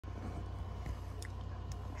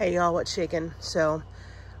Hey y'all, what's shaking? So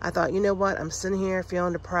I thought, you know what? I'm sitting here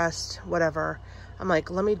feeling depressed, whatever. I'm like,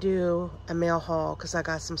 let me do a mail haul because I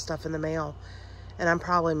got some stuff in the mail and I'm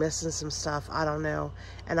probably missing some stuff. I don't know.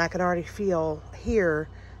 And I can already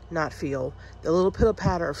not feel the little pitter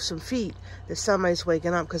patter of some feet that somebody's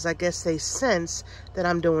waking up because I guess they sense that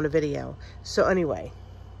I'm doing a video. So anyway.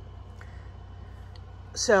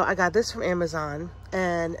 So I got this from Amazon,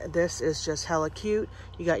 and this is just hella cute.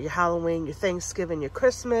 You got your Halloween, your Thanksgiving, your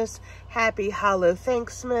Christmas. Happy Hallow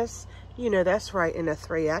Thanksmas. You know that's right, in a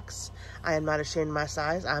 3X. I am not ashamed of my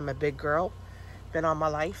size. I'm a big girl. Been all my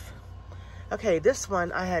life. Okay, this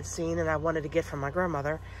one I had seen and I wanted to get from my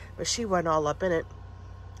grandmother, but she wasn't all up in it.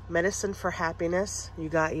 Medicine for Happiness. You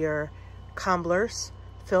got your Comblers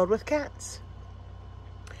filled with cats.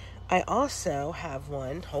 I also have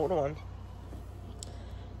one, hold on,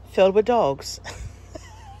 filled with dogs.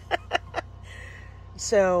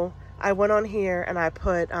 So I went on here and I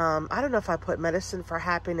put, I don't know if I put Medicine for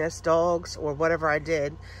Happiness dogs or whatever I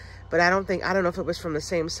did, but I don't know if it was from the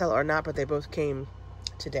same seller or not, but they both came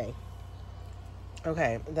today.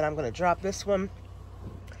 Okay, then I'm going to drop this one,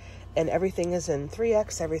 and everything is in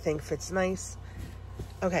 3X. Everything fits nice.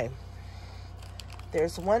 Okay,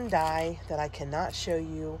 there's one die that I cannot show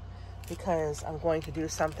you because I'm going to do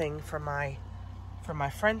something for my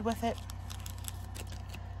friend with it.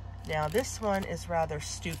 Now this one is rather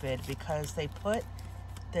stupid because they put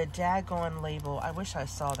the daggone label. I wish I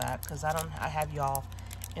saw that because I have y'all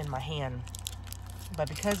in my hand. But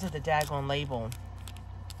because of the daggone label,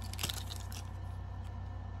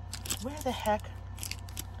 where the heck?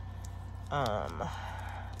 I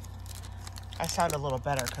sound a little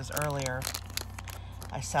better because earlier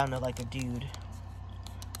I sounded like a dude.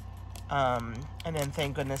 And then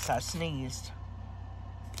thank goodness I sneezed.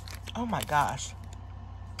 Oh my gosh.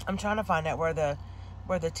 I'm trying to find out where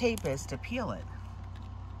the tape is to peel it.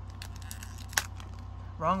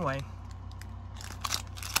 Wrong way.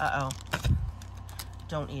 Uh-oh.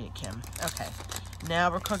 Don't eat it, Kim. Okay. Now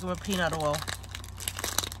we're cooking with peanut oil.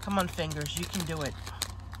 Come on, fingers. You can do it.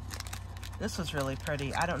 This was really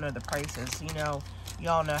pretty. I don't know the prices. You know,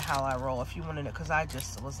 y'all know how I roll. If you want to know, because I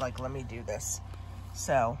just was like, let me do this.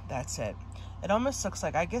 So, that's it. It almost looks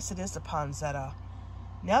like, I guess it is the Ponzetta.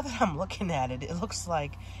 Now that I'm looking at it, it looks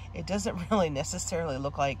like, it doesn't really necessarily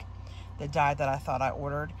look like the die that I thought I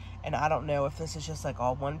ordered. And I don't know if this is just like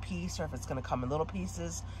all one piece or if it's going to come in little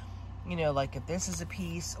pieces. You know, like if this is a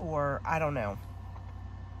piece or, I don't know.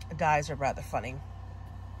 Dies are rather funny.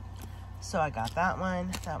 So I got that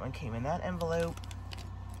one. That one came in that envelope.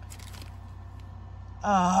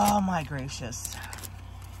 Oh my gracious.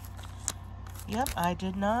 Yep, I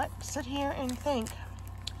did not sit here and think,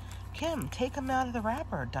 Kim, take them out of the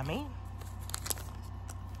wrapper, dummy.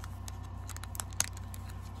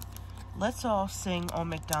 Let's all sing "Old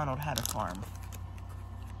MacDonald Had a Farm"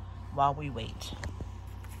 while we wait.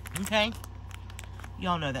 Okay?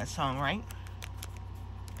 Y'all know that song, right?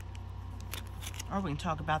 Or we can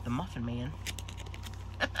talk about the Muffin Man.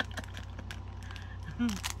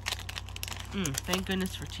 Thank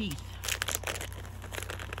goodness for teeth.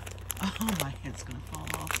 Oh, my head's gonna fall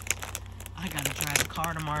off. I gotta drive the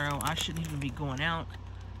car tomorrow. I shouldn't even be going out.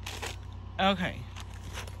 Okay.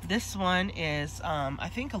 This one is, I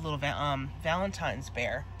think a little Valentine's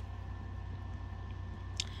bear.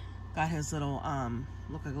 Got his little,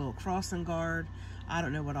 look like a little crossing guard. I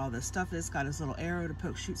don't know what all this stuff is. Got his little arrow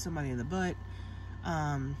to shoot somebody in the butt.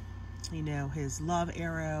 You know, his love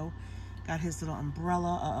arrow. Got his little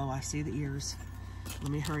umbrella. Uh-oh, I see the ears.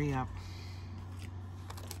 Let me hurry up.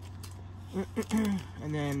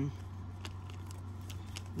 And then,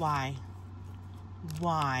 why?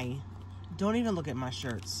 Don't even look at my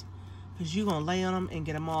shirts. Because you're going to lay on them and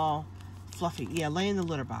get them all fluffy. Yeah, lay in the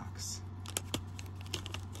litter box.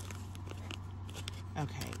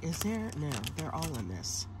 Okay, is there? No, they're all in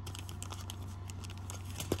this.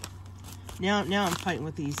 Now I'm fighting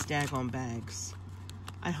with these daggone bags.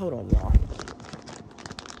 Hold on, y'all.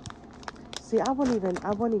 See, I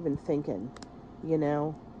wasn't even thinking, you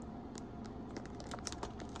know.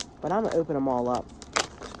 But I'm gonna open them all up.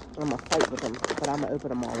 I'm gonna fight with them, but I'm gonna open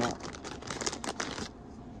them all up.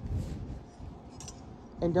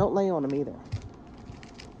 And don't lay on them either.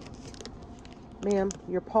 Ma'am,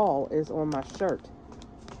 your paw is on my shirt.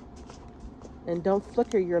 And don't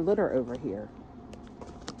flicker your litter over here.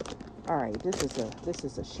 Alright, this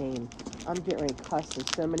is a shame. I'm getting ready to cuss in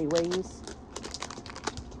so many ways.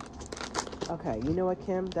 Okay, you know what,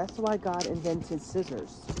 Kim? That's why God invented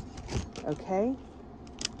scissors. Okay?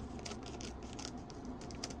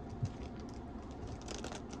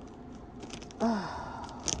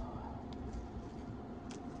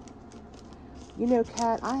 You know,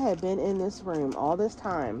 Kat, I had been in this room all this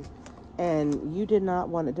time, and you did not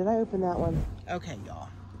want it. Did I open that one? Okay, y'all.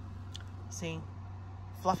 See?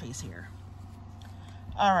 Fluffy's here.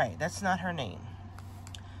 All right, that's not her name.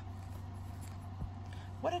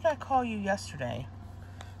 What did I call you yesterday?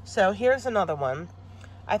 So here's another one.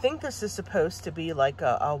 I think this is supposed to be like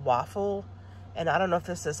a waffle, and I don't know if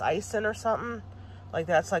this is icing or something. Like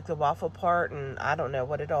that's like the waffle part, and I don't know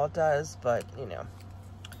what it all does, but you know.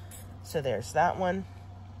 So there's that one.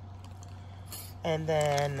 And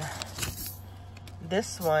then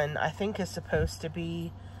this one I think is supposed to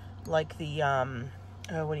be like the,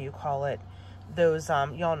 oh, what do you call it? Those,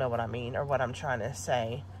 y'all know what I mean, or what I'm trying to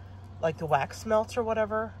say. Like the wax melts or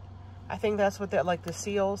whatever. I think that's what they're, like the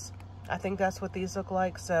seals. I think that's what these look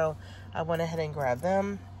like. So I went ahead and grabbed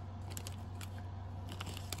them.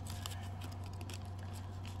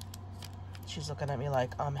 She's looking at me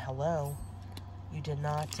like, hello. You did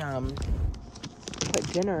not,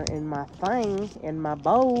 put dinner in my thing, in my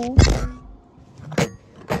bowl.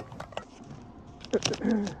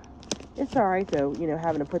 It's alright though, you know,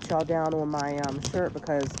 having to put y'all down on my shirt,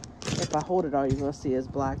 because if I hold it, all you're going to see is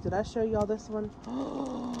black. Did I show y'all this one?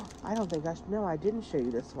 I don't think no, I didn't show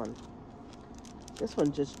you this one. This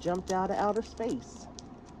one just jumped out of outer space.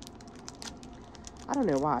 I don't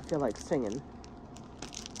know why I feel like singing.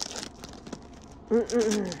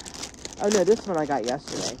 Oh no, this one I got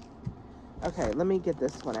yesterday. Okay, let me get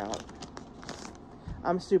this one out.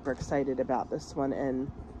 I'm super excited about this one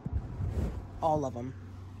and all of them.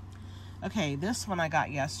 Okay, this one I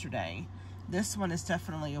got yesterday. This one is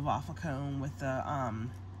definitely a waffle cone with the,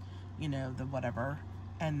 you know, the whatever.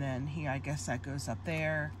 And then here, I guess that goes up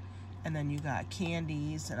there. And then you got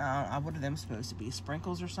candies. And what are them supposed to be?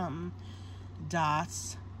 Sprinkles or something?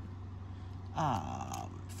 Dots.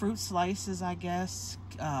 Fruit slices, I guess.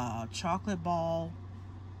 Chocolate ball.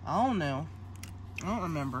 I don't know. I don't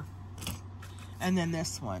remember. And then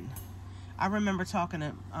this one. I remember talking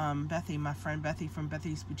to Bethy, my friend Bethy from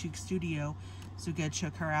Bethy's Boutique Studio. So go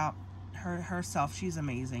check her out. Herself, she's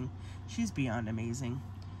amazing. She's beyond amazing.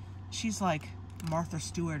 She's like Martha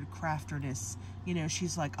Stewart crafterness. You know,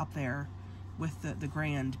 she's like up there with the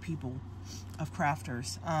grand people of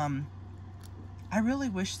crafters. I really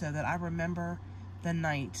wish though that I remember the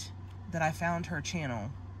night that I found her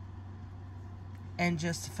channel and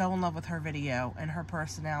just fell in love with her video and her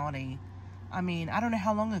personality. I mean, I don't know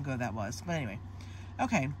how long ago that was, but anyway.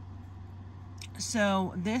 Okay,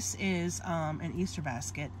 so this is an Easter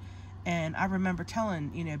basket, and I remember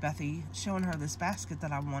telling, you know, Bethy, showing her this basket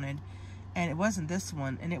that I wanted, and it wasn't this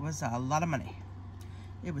one, and it was a lot of money.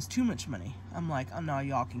 It was too much money. I'm like, oh no,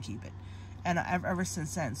 y'all can keep it. And ever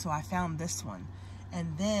since then, so I found this one.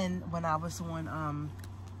 And then when I was on,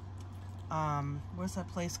 what's that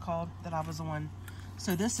place called that I was on?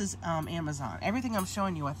 So this is Amazon. Everything I'm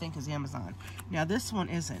showing you, I think, is Amazon. Now this one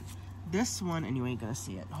isn't. This one, and you ain't gonna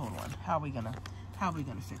see it. Hold on. How are we gonna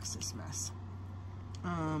fix this mess?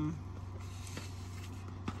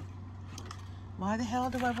 Why the hell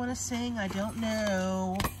do I want to sing? I don't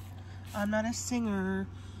know. I'm not a singer.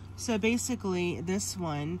 So basically, this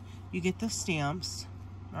one, you get the stamps,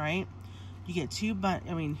 all right? You get two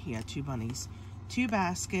bunnies. 2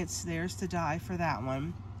 baskets. There's the die for that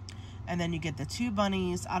one. And then you get the 2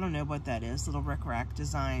 bunnies. I don't know what that is. Little rickrack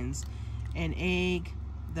designs. An egg,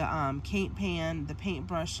 the paint pan, the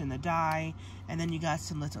paintbrush, and the die. And then you got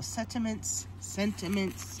some little sentiments.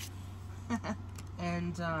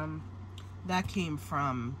 And that came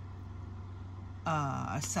from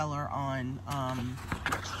a seller on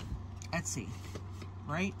Etsy.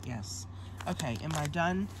 Right? Yes. Okay, am I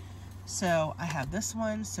done? So I have this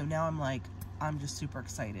one. So now I'm just super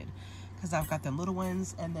excited. Because I've got them little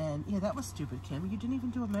ones, and then, yeah, that was stupid, Kim. You didn't even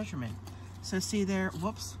do a measurement. So see there,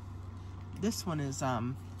 whoops. This one is,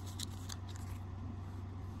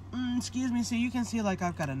 excuse me, so you can see, like,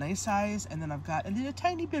 I've got a nice size, and then a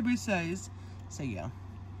tiny baby size. So, yeah.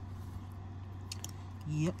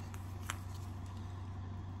 Yep.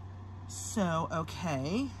 So,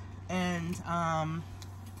 okay. And,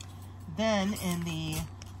 then in the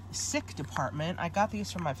sick department, I got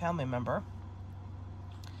these from my family member.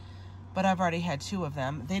 But I've already had 2 of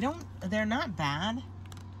them. They're not bad,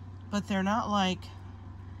 but they're not like,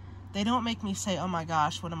 they don't make me say, oh my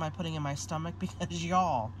gosh, what am I putting in my stomach? Because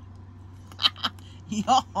y'all,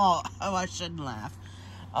 oh, I shouldn't laugh.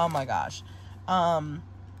 Oh my gosh.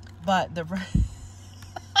 But the,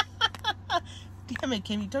 damn it,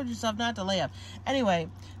 Kim, you told yourself not to laugh. Anyway,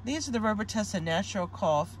 these are the Robitussin Natural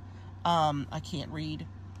Cough, I can't read,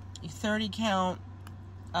 a 30 count,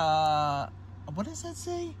 what does that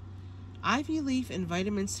say? Ivy leaf and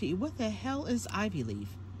vitamin C. What the hell is ivy leaf?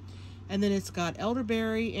 And then it's got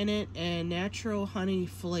elderberry in it and natural honey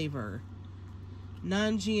flavor.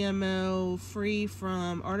 Non-GMO, free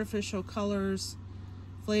from artificial colors,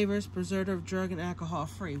 flavors, preservative, drug, and alcohol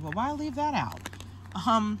free. Well, why leave that out?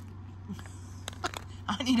 I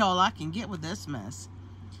need all I can get with this mess.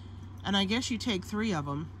 And I guess you take 3 of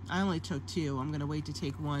them. I only took 2. I'm going to wait to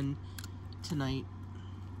take 1 tonight.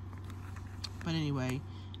 But anyway,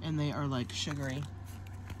 and they are like sugary.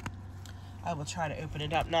 I will try to open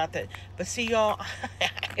it up. Not that, but see y'all,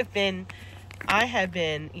 I have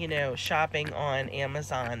been, you know, shopping on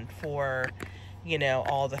Amazon for, you know,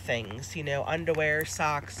 all the things, you know, underwear,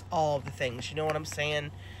 socks, all the things, you know what I'm saying?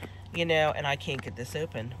 You know, and I can't get this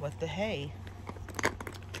open. What the hey?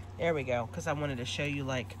 There we go, because I wanted to show you,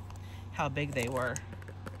 like, how big they were.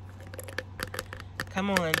 Come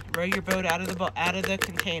on, row your boat out of the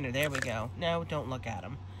container. There we go. No, don't look at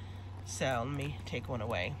them. So, let me take one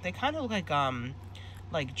away. They kind of look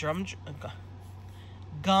like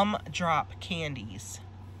gumdrop candies.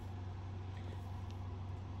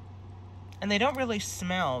 And they don't really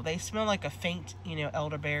smell. They smell like a faint, you know,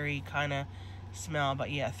 elderberry kind of smell.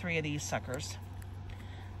 But yeah, 3 of these suckers.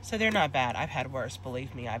 So they're not bad. I've had worse.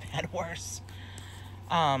 Believe me, I've had worse.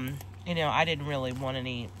 You know, I didn't really want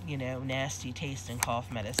any, you know, nasty tasting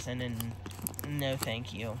cough medicine. And no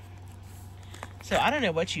thank you. So I don't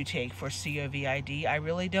know what you take for COVID. I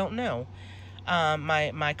really don't know.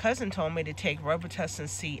 My cousin told me to take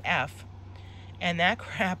Robitussin CF, and that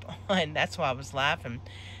crap on, that's why I was laughing,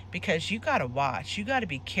 because you got to watch, you got to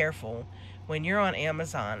be careful when you're on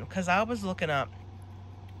Amazon, because I was looking up,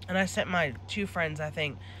 and I sent my 2 friends, I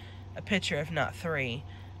think, a picture, if not 3,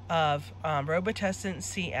 of Robitussin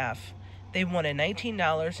CF. They wanted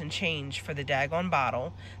 $19 and change for the daggone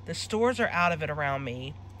bottle. The stores are out of it around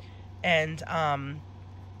me, and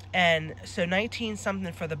so 19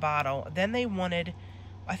 something for the bottle. Then they wanted,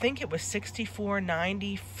 I think it was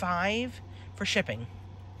 $64.95 for shipping.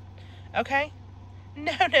 Okay?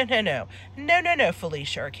 No,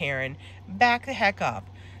 Felicia or Karen. Back the heck up.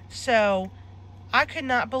 So, I could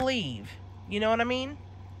not believe, you know what I mean?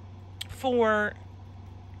 For,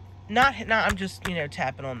 not I'm just, you know,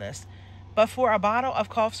 tapping on this, but for a bottle of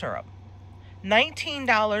cough syrup,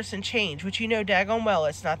 $19 and change, which you know daggone well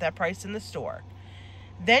it's not that price in the store.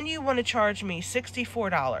 Then you want to charge me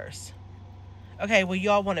 $64. Okay, well,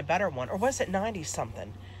 y'all want a better one. Or was it 90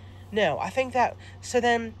 something? No, I think that, so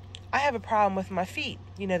then I have a problem with my feet.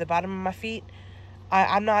 You know, the bottom of my feet.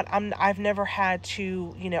 I've never had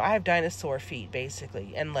to, you know, I have dinosaur feet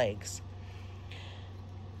basically and legs.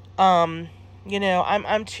 You know,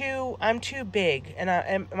 I'm too big,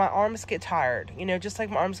 and my arms get tired. You know, just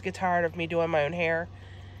like my arms get tired of me doing my own hair.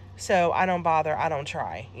 So I don't bother. I don't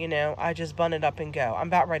try. You know, I just bun it up and go. I'm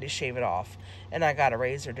about ready to shave it off, and I got a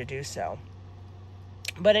razor to do so.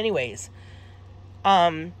 But anyways,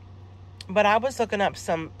 but I was looking up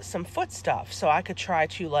some foot stuff so I could try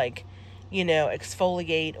to, like, you know,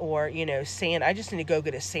 exfoliate or, you know, sand. I just need to go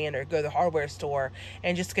get a sander, go to the hardware store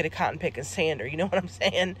and just get a cotton pick and sander. You know what I'm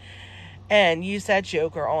saying? And use that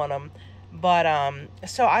joker on them. But,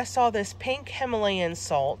 so I saw this pink Himalayan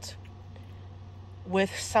salt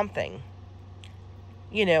with something,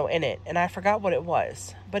 you know, in it. And I forgot what it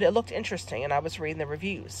was. But it looked interesting, and I was reading the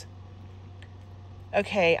reviews.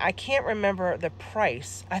 Okay, I can't remember the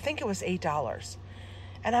price. I think it was $8.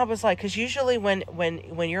 And I was like, because usually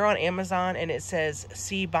when you're on Amazon and it says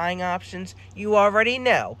see buying options, you already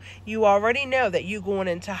know. You already know that you're going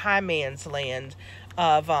into high man's land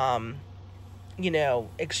of, you know,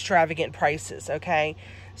 extravagant prices, okay?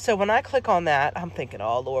 So when I click on that, I'm thinking,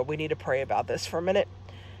 oh, Lord, we need to pray about this for a minute.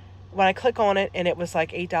 When I click on it and it was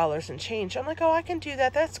like $8 and change, I'm like, oh, I can do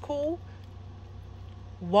that. That's cool.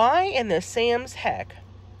 Why in the Sam's heck?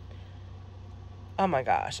 Oh my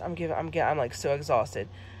gosh, I'm like so exhausted.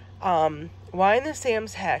 Why in the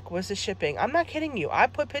Sam's heck was the shipping? I'm not kidding you. I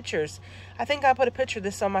put pictures. I think I put a picture of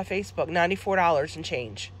this on my Facebook. $94 and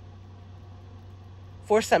change.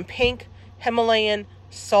 For some pink Himalayan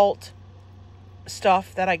salt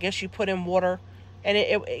stuff that I guess you put in water. And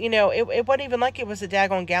it you know, it wasn't even like it was a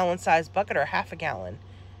daggone gallon sized bucket or half a gallon.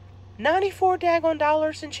 $94 daggone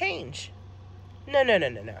dollars and change. No.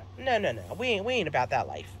 We ain't about that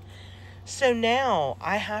life. So now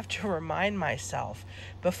I have to remind myself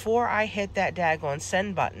before I hit that daggone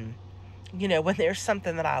send button, you know, when there's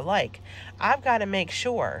something that I like, I've got to make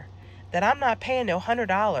sure that I'm not paying no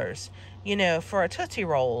 $100, you know, for a Tootsie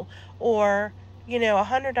Roll or, you know,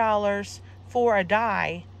 $100 for a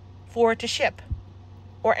dye for it to ship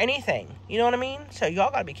or anything. You know what I mean? So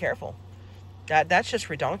y'all got to be careful. That's just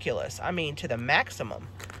redonkulous. I mean, to the maximum.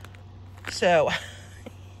 So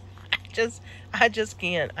I just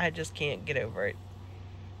can't get over it.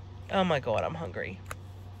 Oh my God, I'm hungry.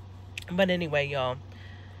 But anyway, y'all,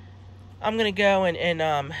 I'm gonna go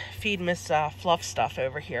and feed Miss Fluff Stuff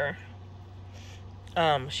over here.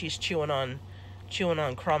 She's chewing on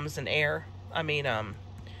crumbs and air. I mean,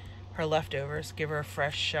 her leftovers. Give her a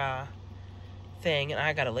fresh thing, and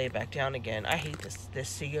I gotta lay it back down again. I hate this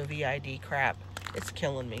COVID crap. It's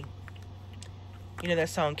killing me. You know that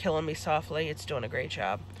song, Killing Me Softly? It's doing a great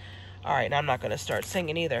job. All right, and I'm not gonna start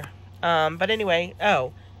singing either. But anyway,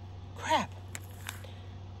 oh, crap.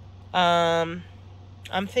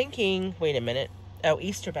 I'm thinking, wait a minute. Oh,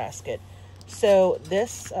 Easter basket. So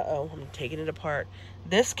this, I'm taking it apart.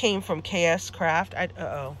 This came from KS Craft.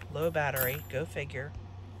 Low battery. Go figure.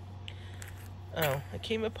 Oh, it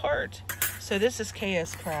came apart. So this is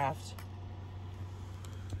KS Craft.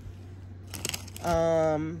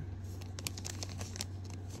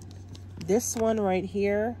 This one right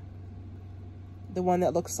here, the one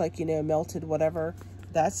that looks like, you know, melted whatever,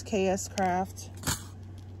 that's KS Craft.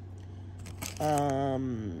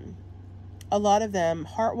 A lot of them,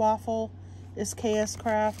 Heart Waffle is KS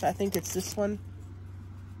Craft. I think it's this one.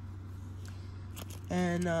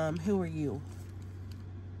 And who are you?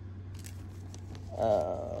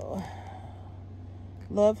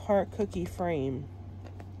 Love Heart Cookie Frame.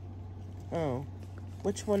 Oh,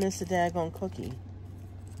 which one is the daggone cookie?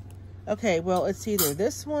 Okay, well, it's either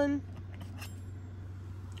this one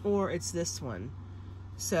or it's this one.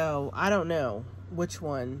 So I don't know which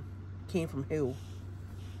one came from who,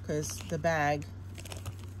 because the bag,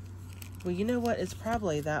 well, you know what, it's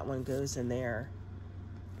probably that one goes in there,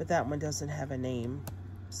 but that one doesn't have a name,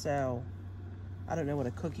 so I don't know what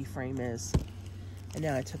a cookie frame is. And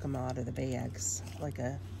now I took them out of the bags like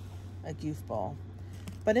a goofball.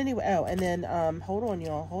 But anyway, oh, and then hold on,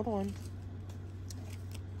 y'all, hold on.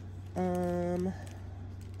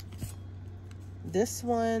 This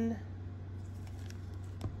one,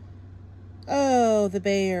 oh, the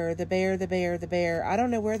bear. I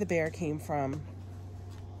don't know where the bear came from,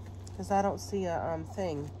 because I don't see a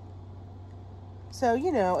thing. So,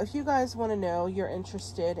 you know, if you guys want to know, you're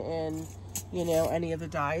interested in, you know, any of the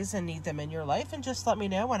dyes and need them in your life, and just let me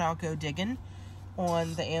know, and I'll go digging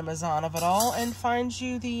on the Amazon of it all and find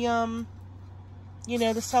you the, you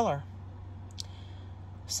know, the seller.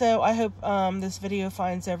 So I hope this video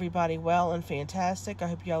finds everybody well and fantastic. I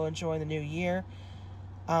hope y'all enjoy the new year.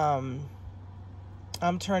 I'm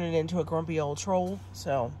turning into a grumpy old troll,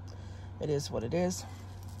 so it is what it is.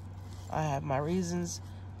 I have my reasons,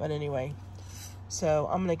 but anyway. So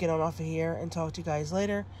I'm going to get on off of here and talk to you guys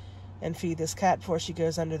later and feed this cat before she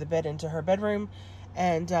goes under the bed into her bedroom.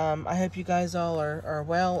 And I hope you guys all are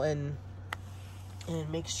well, and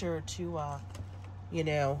make sure to, you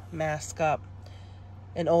know, mask up.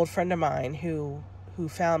 An old friend of mine who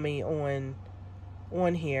found me on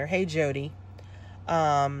here. Hey, Jody.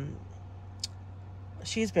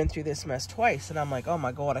 She's been through this mess twice, and I'm like, oh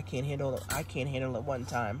my God, I can't handle it. I can't handle it one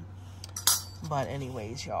time. But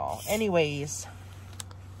anyways, y'all. Anyways.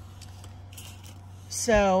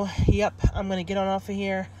 So, yep, I'm gonna get on off of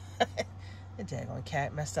here. The daggone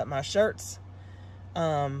cat messed up my shirts.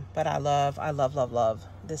 But I love.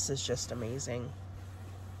 This is just amazing.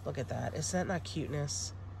 Look at that. Is that not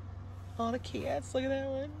cuteness? Oh, the cats. Look at that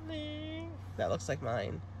one. That looks like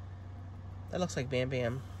mine. That looks like Bam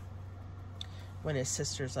Bam when his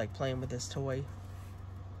sister's like playing with this toy.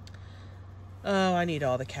 Oh, I need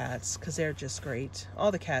all the cats because they're just great.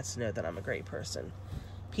 All the cats know that I'm a great person.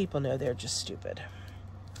 People know they're just stupid.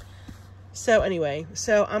 So anyway,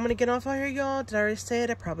 so I'm going to get off of here, y'all. Did I already say it?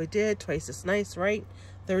 I probably did. Twice as nice, right?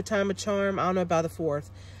 Third time a charm. I don't know about the fourth.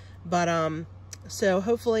 But, so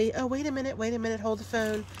hopefully, oh, wait a minute, hold the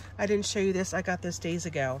phone. I didn't show you this. I got this days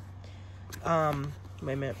ago. Wait a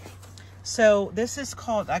minute. So this is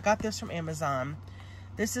called, I got this from Amazon.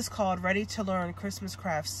 This is called Ready to Learn Christmas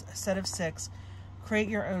Crafts Set of 6. Create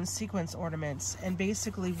your own sequence ornaments. And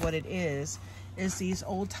basically what it is these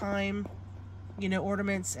old time, you know,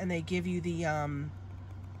 ornaments, and they give you the,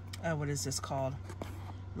 oh, what is this called?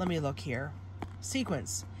 Let me look here.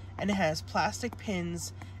 Sequence. And it has plastic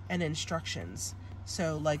pins and instructions.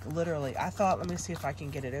 So like literally, I thought, let me see if I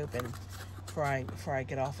can get it open before I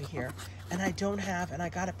get off of here. And I don't have, and I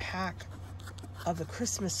got a pack of the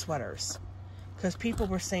Christmas sweaters, because people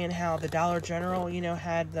were saying how the Dollar General, you know,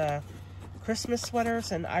 had the Christmas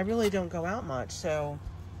sweaters, and I really don't go out much, so,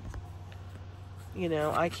 you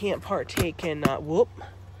know, I can't partake in,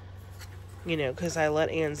 you know, because I let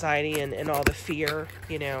anxiety and all the fear,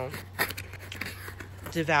 you know,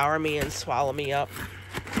 devour me and swallow me up.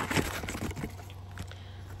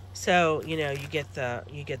 So, you know, you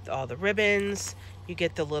get all the ribbons, you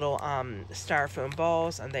get the little styrofoam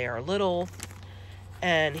balls, and they are little.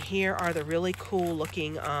 And here are the really cool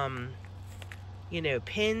looking, you know,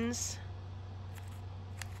 pins.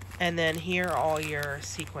 And then here are all your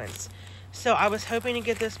sequins. So I was hoping to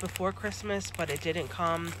get this before Christmas, but it didn't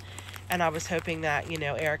come. And I was hoping that, you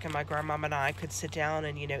know, Eric and my grandmama and I could sit down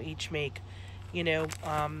and, you know, each make, you know,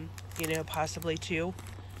 possibly 2.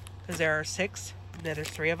 Because there are 6. No, there's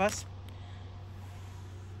 3 of us.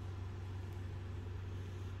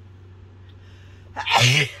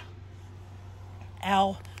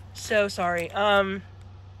 Ow. So sorry.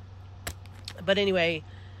 But anyway,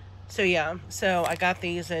 so yeah. So I got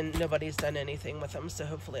these and nobody's done anything with them. So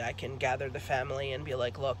hopefully I can gather the family and be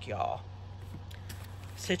like, look, y'all.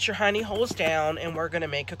 Sit your honey holes down and we're going to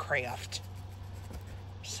make a craft.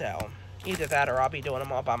 So either that or I'll be doing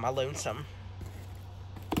them all by my lonesome.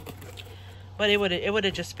 But it would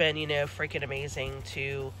have just been, you know, freaking amazing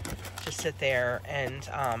to sit there and,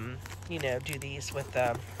 you know, do these with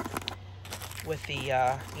the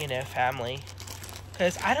you know, family.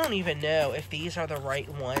 Because I don't even know if these are the right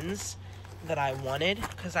ones that I wanted.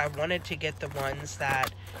 Because I wanted to get the ones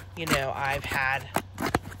that, you know, I've had.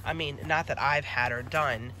 I mean, not that I've had or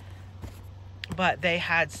done. But they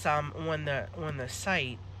had some on the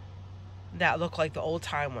site that look like the old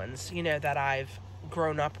time ones, you know, that I've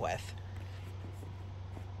grown up with.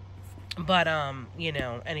 But, you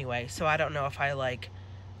know, anyway, so I don't know if I, like,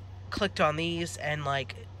 clicked on these and,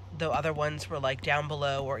 like, the other ones were, like, down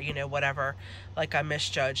below or, you know, whatever. Like, I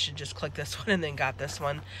misjudged and just clicked this one and then got this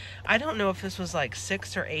one. I don't know if this was, like,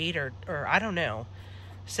 6 or 8 or I don't know.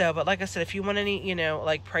 So, but like I said, if you want any, you know,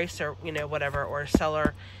 like, price or, you know, whatever, or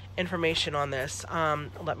seller information on this,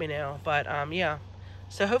 let me know. But, yeah.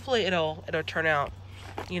 So, hopefully it'll turn out,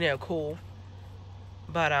 you know, cool.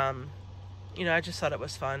 But, you know, I just thought it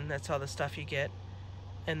was fun. That's all the stuff you get.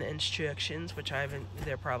 And the instructions, which I haven't,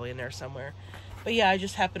 they're probably in there somewhere. But yeah, I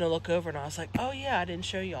just happened to look over and I was like, oh yeah, I didn't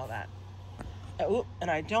show you all that. Oh,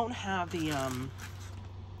 and I don't have the, I'm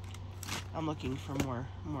looking for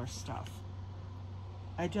more stuff.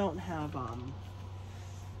 I don't have, what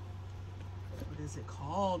is it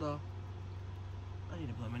called? I need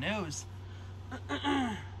to blow my nose.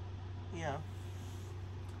 Yeah.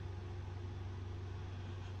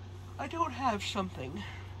 I don't have something,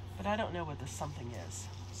 but I don't know what the something is.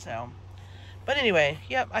 So, but anyway,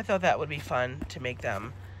 yep, I thought that would be fun to make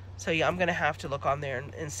them. So yeah, I'm going to have to look on there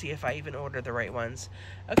and see if I even ordered the right ones.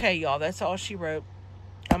 Okay, y'all, that's all she wrote.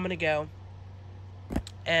 I'm going to go.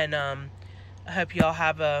 And I hope y'all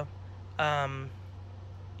have a, I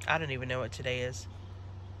don't even know what today is.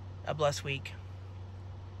 A blessed week.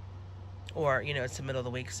 Or, you know, it's the middle of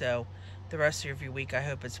the week, so the rest of your week, I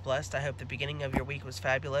hope it's blessed. I hope the beginning of your week was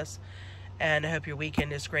fabulous. And I hope your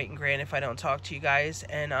weekend is great and grand if I don't talk to you guys.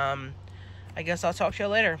 And I guess I'll talk to you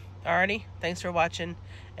later. Alrighty? Thanks for watching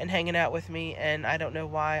and hanging out with me. And I don't know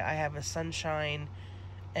why I have a sunshine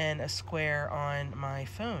and a square on my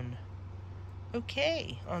phone.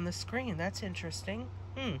 Okay, on the screen. That's interesting.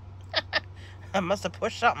 I must have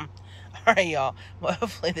pushed something. Alright, y'all. Well,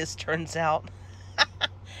 hopefully this turns out.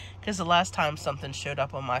 Because the last time something showed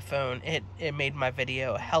up on my phone, it made my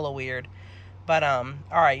video hella weird. But,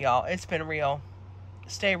 alright, y'all. It's been real.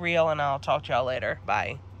 Stay real, and I'll talk to y'all later.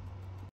 Bye.